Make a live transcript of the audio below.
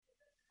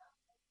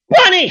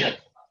Bunny!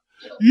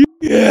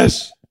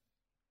 Yes!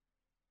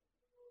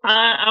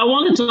 I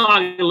want to talk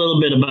a little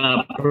bit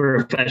about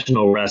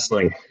professional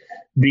wrestling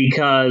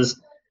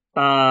because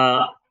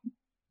 2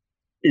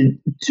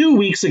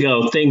 weeks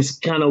ago, things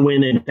kind of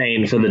went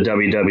insane for the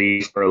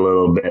WWE for a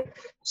little bit.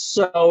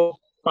 So,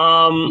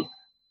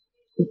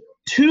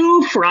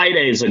 2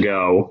 Fridays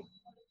ago,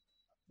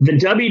 the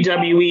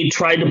WWE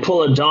tried to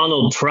pull a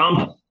Donald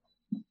Trump,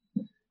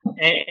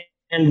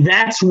 and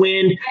that's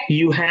when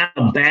you have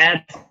a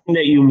bad thing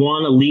that you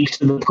want to leak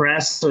to the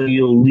press, so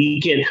you'll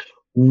leak it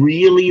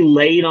really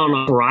late on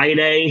a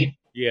Friday.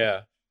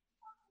 Yeah.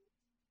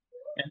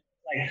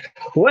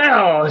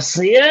 Well, it's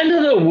the end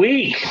of the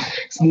week.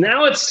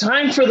 Now it's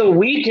time for the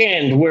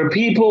weekend where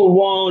people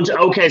won't.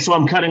 Okay, so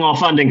I'm cutting off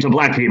funding to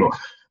black people.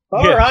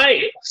 All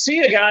right. See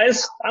you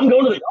guys. I'm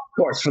going to the golf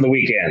course for the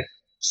weekend.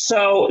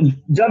 So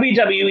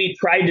WWE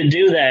tried to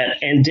do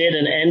that and did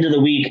an end of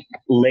the week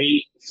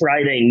late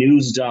Friday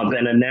news dump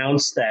and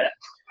announced that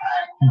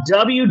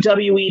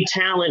WWE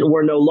talent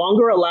were no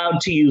longer allowed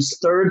to use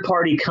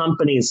third-party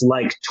companies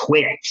like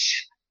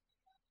Twitch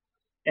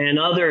and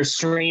other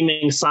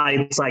streaming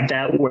sites like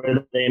that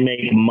where they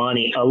make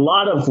money. A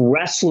lot of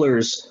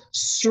wrestlers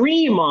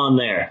stream on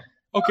there.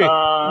 Okay,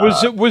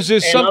 was there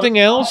something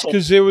else?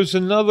 Because there was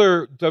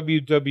another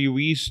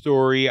WWE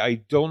story. I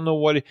don't know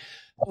what it,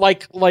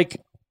 like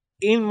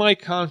in my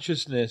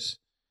consciousness,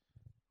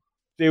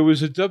 there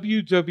was a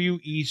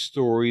WWE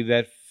story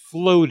that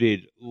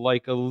floated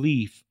like a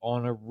leaf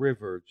on a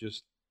river,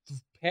 just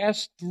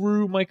passed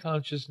through my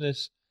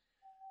consciousness.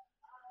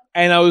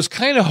 And I was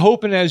kind of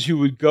hoping as you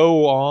would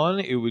go on,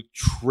 it would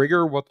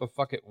trigger what the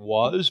fuck it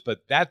was,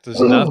 but that does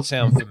not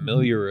sound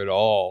familiar at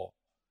all.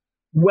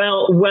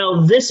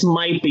 Well, this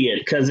might be it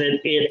because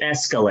it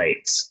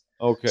escalates.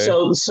 Okay.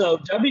 So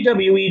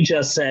WWE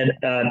just said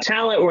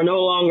talent were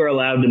no longer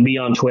allowed to be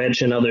on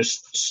Twitch and other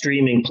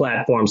streaming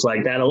platforms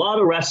like that. A lot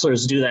of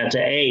wrestlers do that to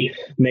A,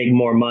 make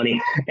more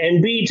money,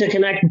 and B, to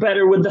connect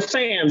better with the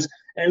fans.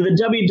 And the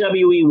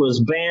WWE was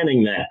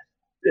banning that.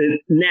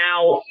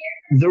 Now,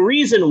 the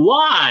reason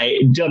why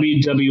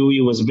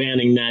WWE was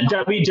banning that,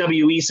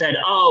 WWE said,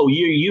 "Oh,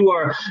 you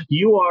are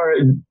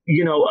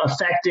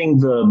affecting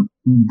the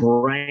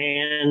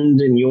brand,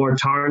 and you're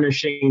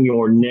tarnishing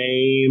your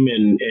name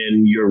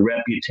and your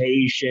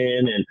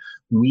reputation, and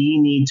we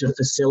need to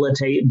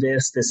facilitate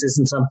this. This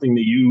isn't something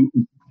that you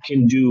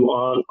can do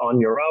on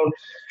your own,"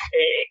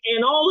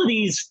 and all of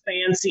these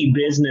fancy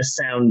business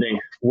sounding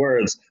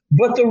words.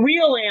 But the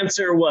real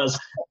answer was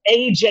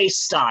AJ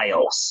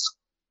Styles.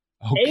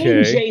 Okay.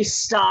 AJ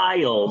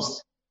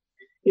Styles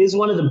is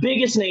one of the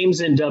biggest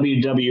names in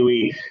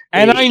WWE,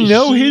 and I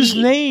know his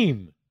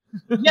name.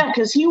 Yeah,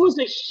 because he was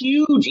a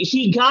huge.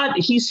 He got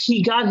his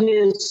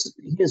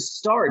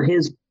start.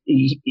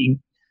 He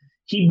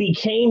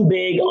became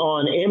big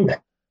on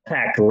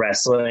Impact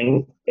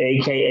Wrestling,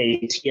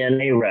 aka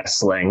TNA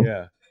Wrestling.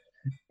 Yeah.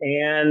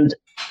 And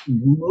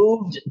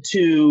moved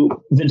to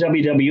the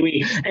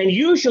WWE. And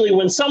usually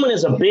when someone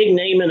is a big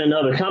name in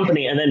another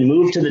company and then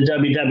move to the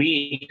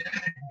WWE,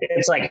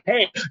 it's like,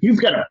 hey, you've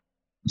got to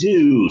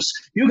dues.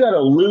 You got to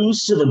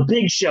lose to the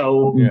Big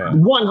Show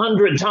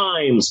 100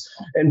 times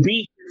and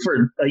beat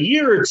for a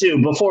year or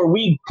two before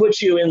we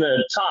put you in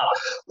the top.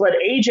 But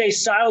AJ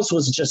Styles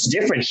was just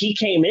different. He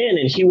came in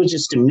and he was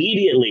just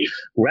immediately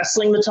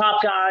wrestling the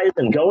top guys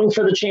and going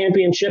for the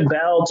championship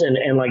belt.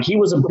 And like, he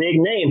was a big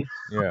name.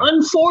 Yeah.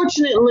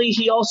 Unfortunately,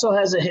 he also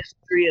has a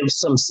history of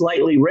some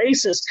slightly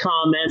racist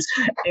comments,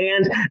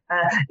 and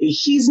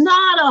he's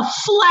not a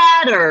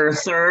flat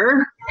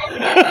earther.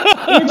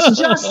 It's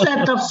just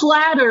that the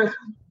flat earth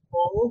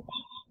people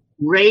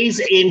raise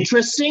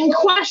interesting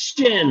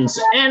questions,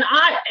 and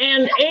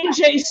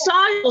AJ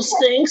Styles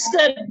thinks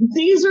that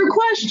these are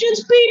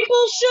questions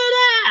people should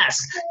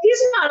ask.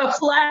 He's not a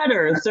flat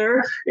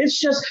earther. It's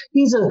just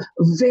he's a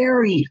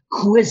very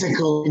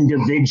quizzical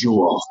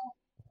individual.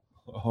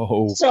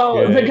 Oh,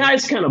 so the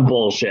guy's kind of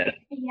bullshit.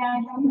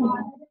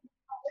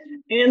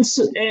 And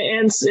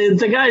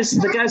the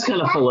guy's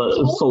kind of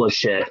full of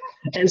shit.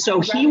 And so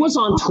he was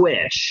on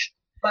Twitch,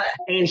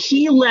 and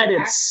he let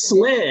it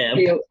slip.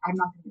 I'm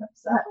not going to get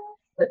upset,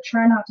 but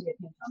try not to get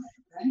me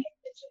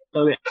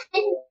on it,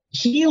 okay?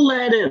 He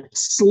let it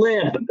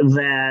slip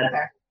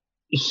that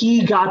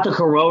he got the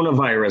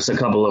coronavirus a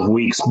couple of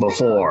weeks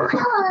before.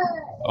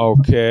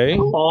 Okay.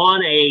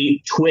 On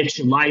a Twitch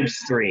live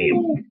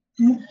stream.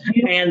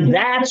 And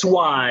that's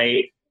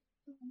why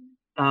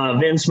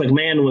Vince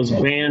McMahon was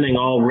banning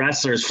all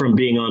wrestlers from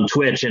being on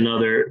Twitch and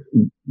other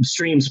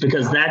streams,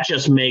 because that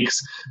just makes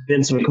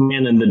Vince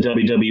McMahon and the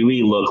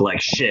WWE look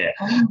like shit.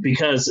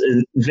 Because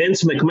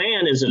Vince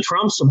McMahon is a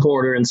Trump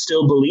supporter and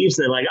still believes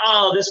that, like,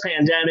 oh, this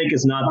pandemic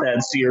is not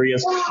that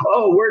serious.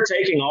 Oh, we're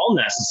taking all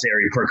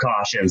necessary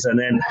precautions. And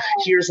then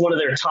here's one of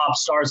their top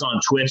stars on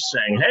Twitch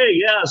saying,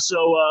 hey,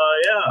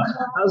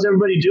 how's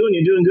everybody doing?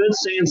 You doing good?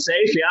 Staying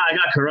safe? Yeah, I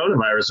got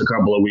coronavirus a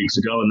couple of weeks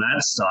ago, and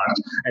that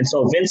sucked. And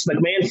so Vince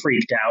McMahon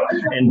freaked out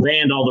and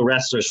banned all the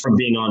wrestlers from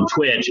being on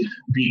Twitch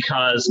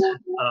because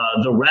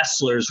the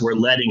wrestlers were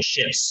letting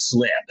shit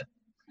slip.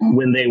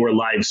 when they were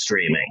live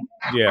streaming.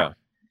 Yeah.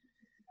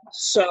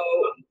 So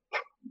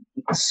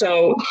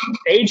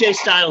AJ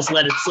Styles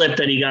let it slip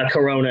that he got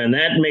corona, and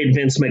that made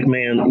Vince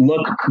McMahon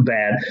look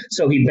bad.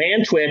 So he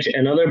banned Twitch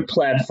and other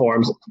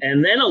platforms,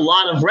 and then a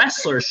lot of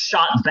wrestlers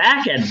shot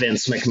back at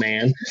Vince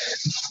McMahon,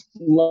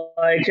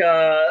 like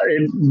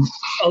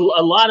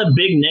a lot of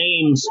big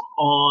names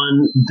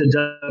on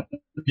the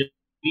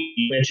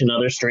Twitch and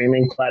other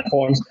streaming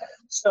platforms.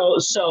 So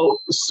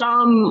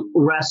some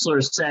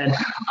wrestlers said,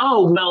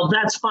 "Oh, well,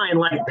 that's fine."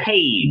 Like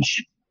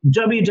Paige,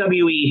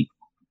 WWE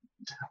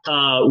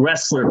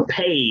wrestler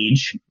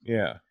Paige,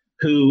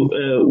 who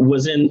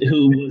was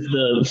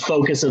the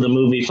focus of the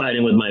movie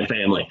Fighting with My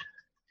Family.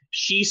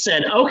 She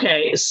said,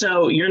 "Okay,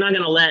 so you're not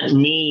going to let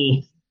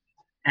me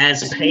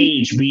as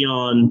Paige be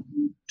on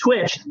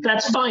Twitch?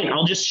 That's fine.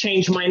 I'll just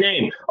change my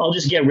name. I'll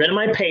just get rid of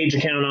my Paige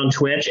account on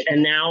Twitch,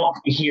 and now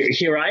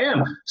here I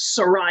am,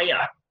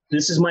 Soraya.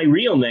 This is my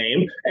real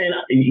name, and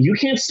you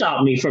can't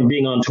stop me from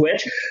being on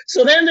Twitch."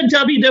 So then the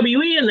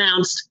WWE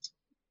announced,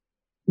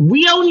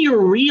 "We own your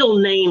real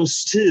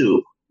names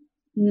too."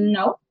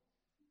 No.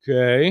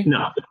 Okay.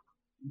 No,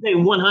 they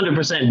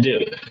 100%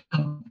 do.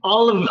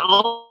 All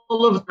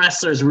of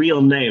wrestlers'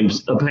 real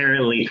names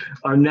apparently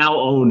are now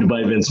owned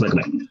by Vince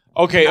McMahon.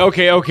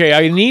 Okay.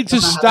 I need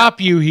to stop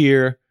you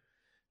here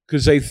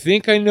because I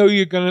think I know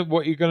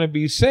what you're gonna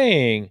be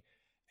saying,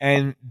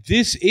 and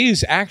this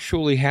is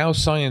actually how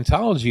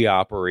Scientology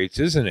operates,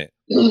 isn't it?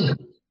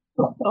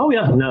 Oh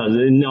yeah,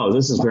 no,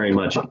 this is very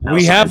much.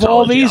 We have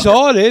all these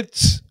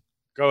audits.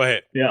 Go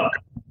ahead. Yeah.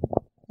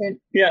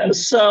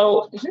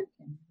 So,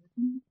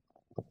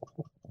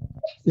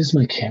 is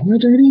my camera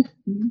dirty?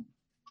 Mm-hmm.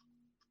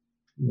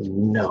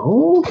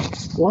 No.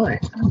 Why?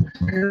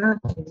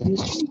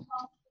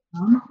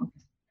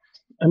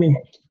 I mean,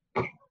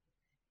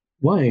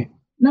 why?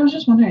 No, I was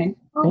just wondering.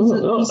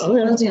 It's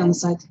yeah. fuzzy on the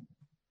side.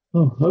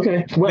 Oh,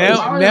 okay.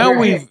 Well,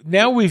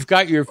 now we've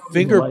got your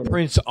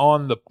fingerprints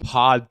on the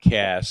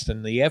podcast,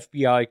 and the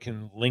FBI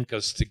can link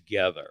us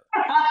together.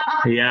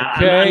 Yeah,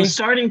 okay. I'm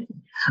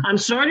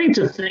starting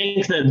to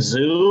think that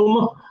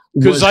Zoom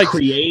was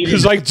created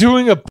because like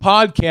doing a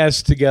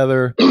podcast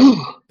together,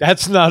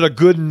 that's not a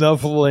good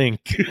enough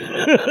link.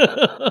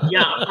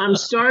 Yeah, I'm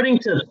starting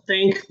to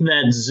think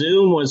that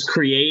Zoom was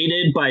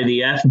created by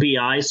the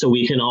FBI so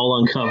we can all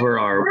uncover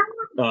our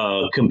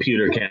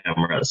computer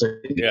cameras.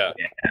 Yeah.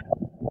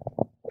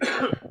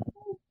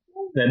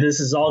 That this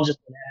is all just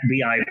an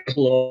FBI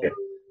ploy.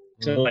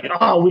 So like,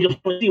 we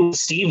just want to see what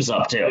Steve's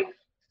up to.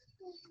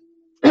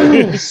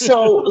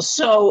 So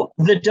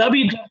the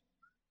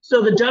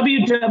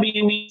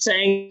WWE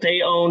saying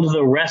they owned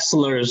the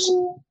wrestlers'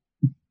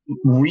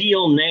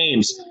 real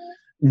names.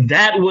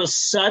 That was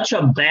such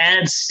a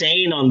bad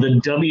stain on the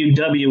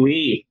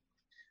WWE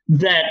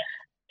that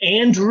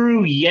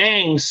Andrew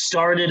Yang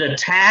started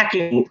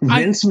attacking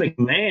Vince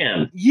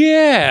McMahon.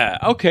 Yeah.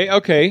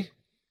 Okay.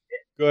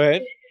 Go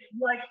ahead.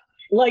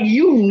 Like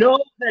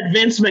that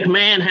Vince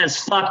McMahon has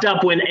fucked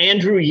up when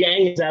Andrew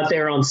Yang is out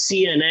there on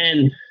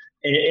CNN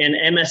and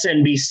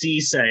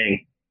MSNBC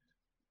saying,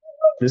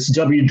 "This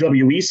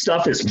WWE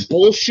stuff is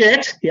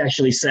bullshit." He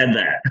actually said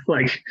that.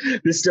 Like,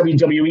 this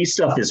WWE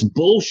stuff is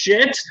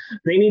bullshit.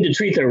 They need to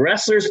treat their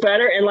wrestlers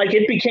better. And like,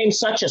 it became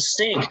such a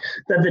stink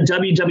that the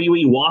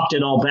WWE walked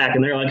it all back.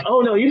 And they're like,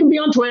 "Oh no, you can be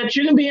on Twitch.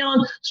 You can be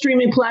on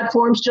streaming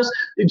platforms. Just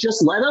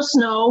let us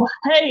know.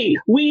 Hey,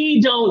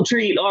 we don't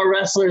treat our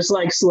wrestlers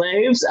like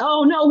slaves.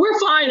 Oh no, we're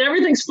fine.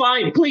 Everything's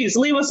fine. Please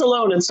leave us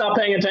alone and stop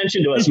paying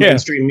attention to us,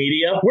 mainstream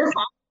media. We're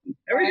fine.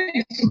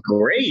 Everything's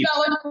great." It's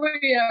not like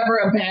we ever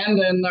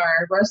abandoned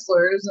our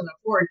wrestlers in a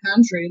foreign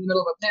country in the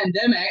middle of a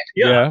pandemic.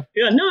 Yeah.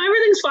 No,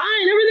 everything's fine.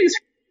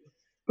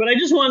 But I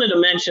just wanted to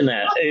mention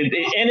that.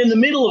 And in the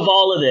middle of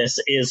all of this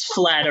is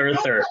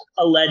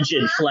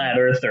alleged flat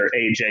earther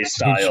AJ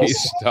Styles.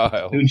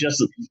 Who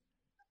just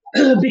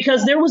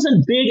because there was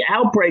a big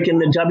outbreak in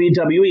the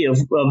WWE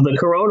of the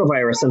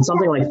coronavirus, and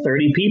something like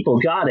 30 people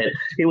got it.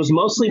 It was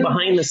mostly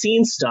behind the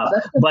scenes stuff,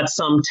 but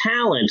some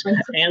talent.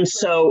 And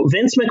so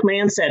Vince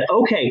McMahon said,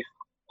 "Okay,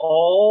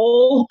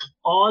 all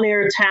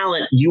on-air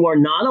talent, you are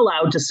not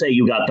allowed to say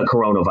you got the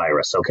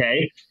coronavirus,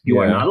 okay? You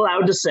are not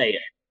allowed to say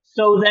it."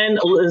 So none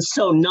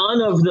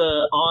of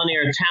the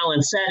on-air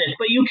talent said it,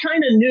 but you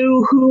kind of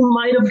knew who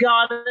might have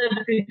got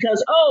it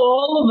because,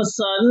 all of a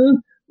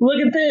sudden, look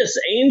at this.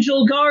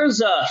 Angel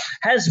Garza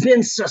has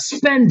been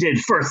suspended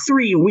for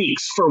 3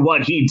 weeks for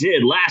what he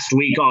did last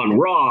week on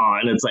Raw.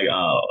 And it's like,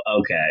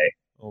 okay.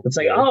 It's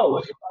like,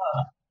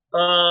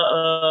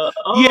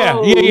 yeah.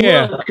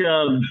 Look,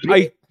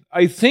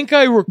 I think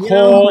I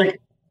recall.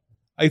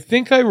 I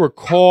think I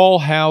recall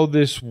how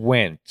this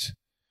went.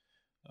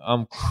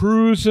 I'm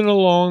cruising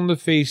along the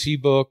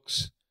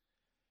Facebooks,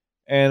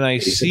 and I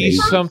see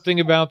something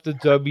about the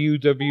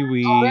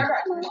WWE,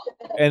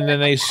 and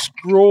then I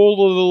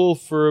scroll a little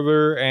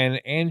further,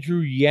 and Andrew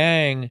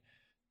Yang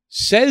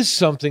says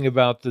something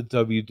about the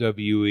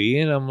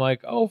WWE, and I'm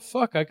like, "Oh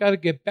fuck, I got to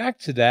get back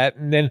to that."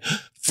 And then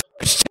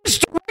first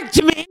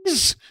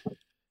hysterectomies.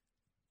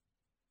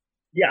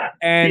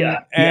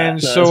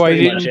 And so I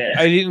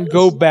didn't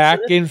go back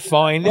and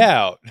find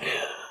out.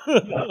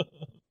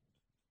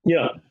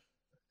 Yeah.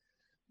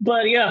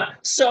 But yeah,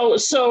 so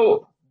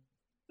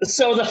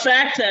the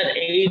fact that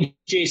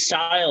AJ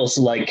Styles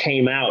like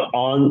came out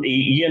on,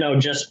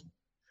 just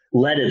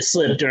let it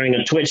slip during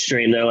a Twitch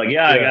stream. They're like,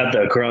 I got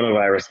the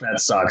coronavirus. That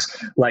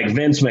sucks. Like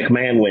Vince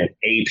McMahon went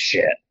ape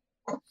shit.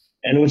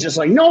 And it was just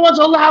like, no one's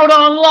allowed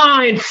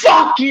online.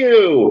 Fuck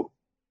you.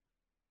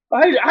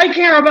 I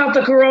care about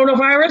the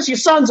coronavirus. You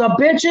sons of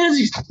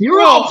bitches.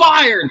 You're all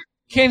fired.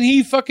 Can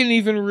he fucking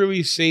even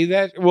really say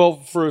that?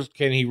 Well, first,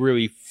 can he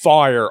really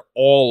fire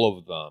all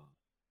of them?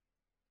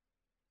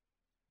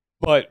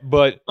 But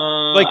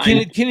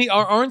can he?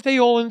 Aren't they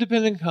all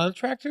independent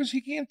contractors?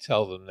 He can't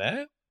tell them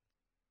that.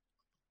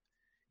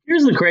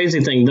 Here's the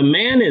crazy thing: the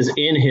man is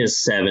in his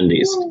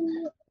 70s.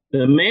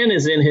 The man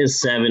is in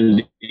his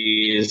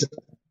 70s,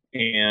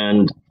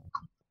 and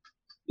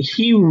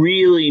he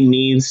really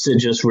needs to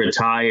just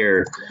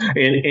retire.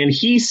 And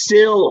he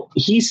still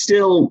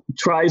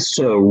tries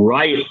to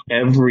write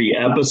every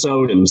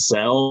episode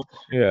himself.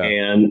 Yeah,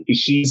 and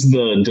he's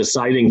the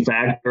deciding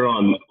factor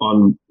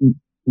on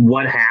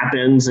what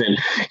happens, and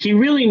he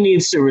really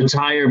needs to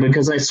retire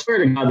because I swear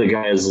to God, the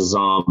guy is a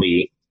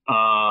zombie.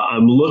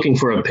 I'm looking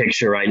for a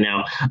picture right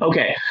now.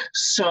 Okay,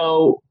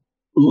 so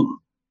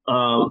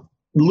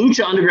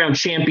Lucha Underground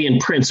champion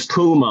Prince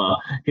Puma,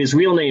 his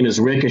real name is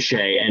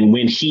Ricochet, and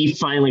when he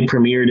finally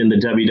premiered in the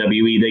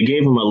WWE, they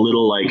gave him a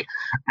little like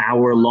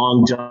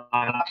hour-long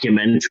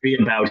documentary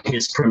about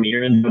his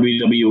premiere in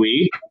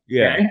WWE.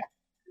 Yeah. Okay?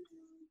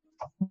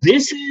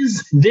 This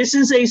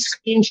is a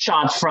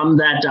screenshot from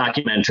that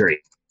documentary.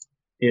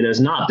 It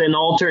has not been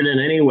altered in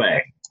any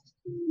way.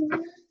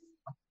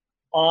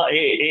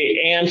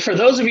 And for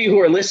those of you who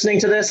are listening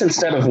to this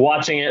instead of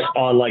watching it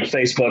on like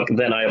Facebook,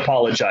 then I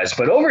apologize.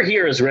 But over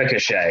here is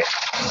Ricochet.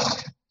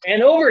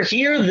 And over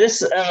here,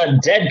 this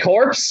dead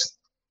corpse,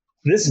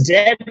 this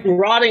dead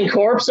rotting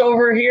corpse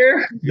over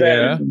here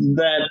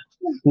that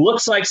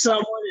looks like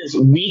someone is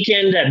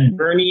weekend at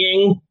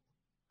Bernieing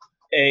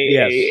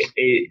a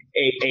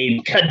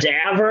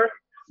cadaver.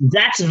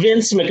 That's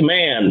Vince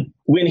McMahon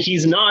when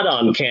he's not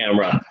on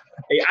camera.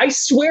 I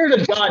swear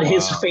to God,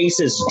 his face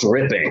is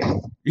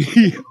dripping.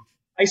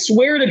 I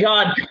swear to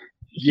God,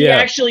 he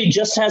actually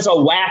just has a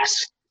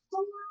wax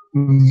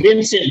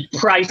Vincent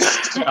Price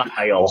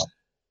style.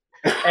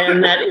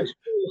 And that is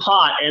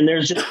hot, and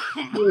there's just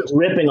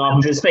dripping off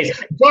of his face.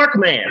 Dark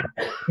Man.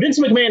 Vince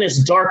McMahon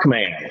is Dark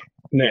Man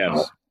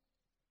now.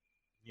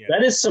 Yeah.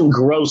 That is some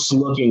gross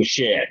looking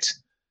shit.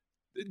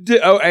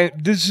 And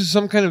this is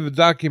some kind of a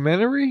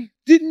documentary?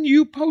 Didn't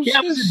you post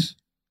this?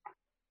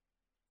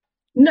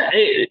 No,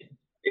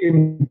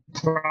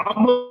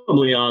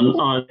 probably on.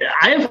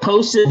 I have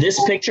posted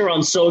this picture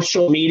on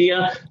social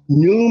media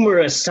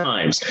numerous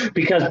times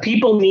because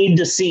people need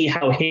to see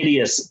how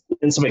hideous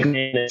Vince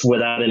McMahon is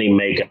without any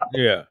makeup.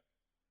 Yeah.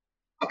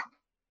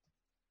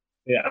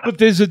 But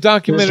there's a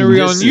documentary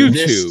on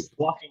YouTube.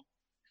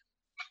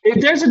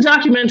 There's a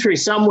documentary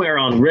somewhere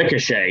on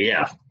Ricochet.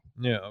 Yeah.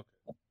 Okay.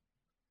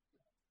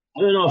 I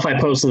don't know if I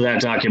posted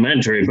that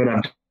documentary, but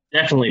I've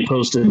definitely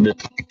posted the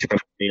picture of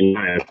the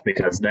knife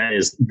because that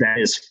is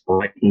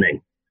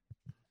frightening.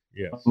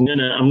 Yeah. I'm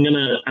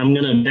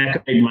gonna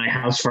decorate my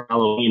house for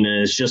Halloween,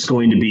 and it's just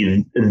going to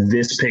be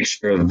this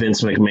picture of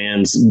Vince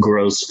McMahon's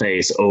gross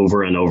face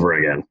over and over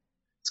again.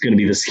 It's going to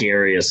be the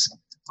scariest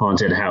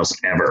haunted house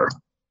ever.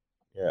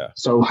 Yeah.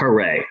 So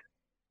hooray.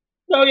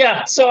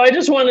 So I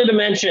just wanted to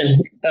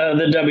mention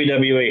the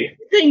WWE.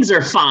 Things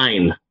are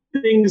fine.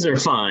 Things are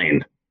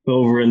fine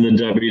over in the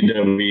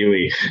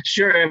WWE.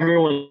 Sure,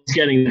 everyone's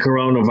getting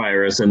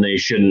coronavirus and they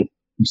shouldn't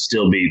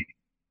still be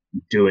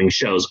doing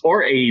shows,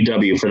 or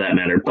AEW for that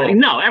matter. But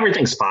no,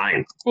 everything's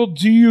fine. Well,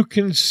 do you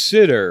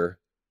consider,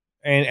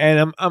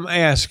 and I'm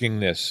asking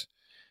this,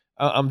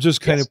 I'm just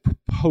kind of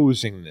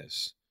proposing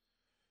this.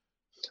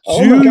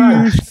 Do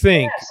you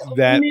think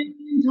that... A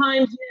million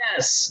times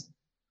yes.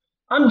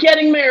 I'm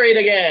getting married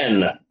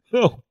again.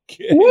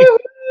 Okay.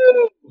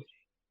 Woo-hoo!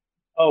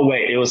 Oh,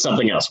 wait, it was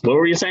something else. What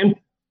were you saying?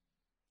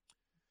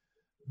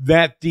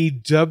 That the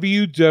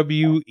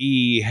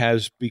WWE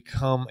has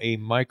become a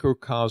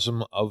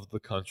microcosm of the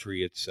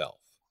country itself.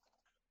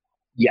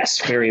 Yes,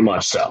 very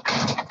much so.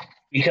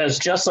 Because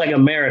just like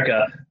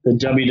America, the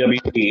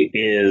WWE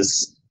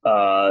is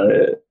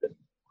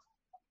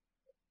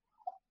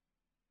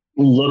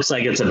looks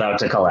like it's about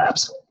to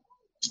collapse.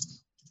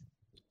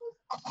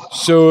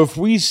 So if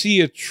we see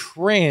a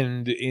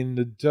trend in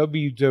the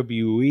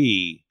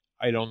WWE,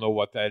 I don't know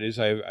what that is.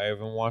 I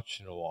haven't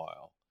watched in a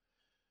while.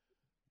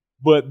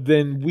 But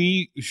then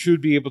we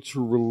should be able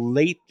to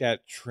relate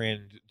that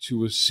trend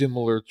to a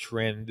similar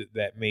trend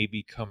that may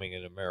be coming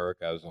in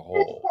America as a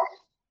whole.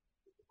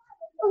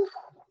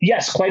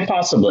 Yes, quite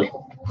possibly.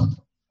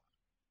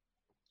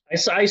 I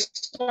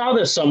saw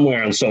this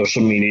somewhere on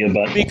social media,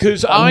 but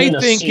because I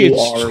think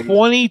it's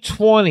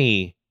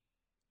 2020,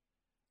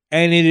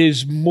 and it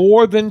is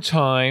more than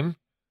time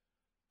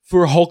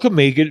for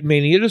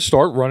Hulkamania to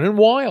start running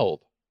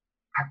wild.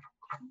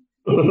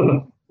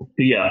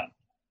 Yeah.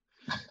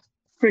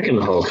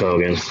 Freaking Hulk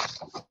Hogan.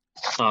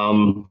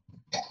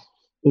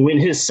 When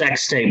his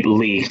sex tape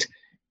leaked,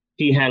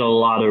 he had a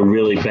lot of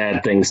really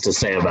bad things to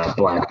say about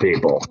black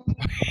people.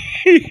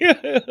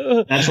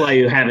 That's why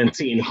you haven't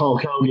seen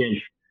Hulk Hogan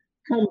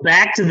come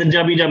back to the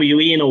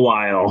WWE in a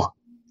while.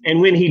 And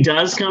when he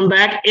does come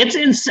back, it's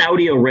in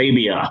Saudi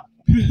Arabia.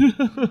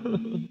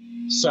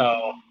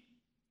 So,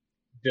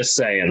 just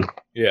saying.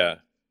 Yeah.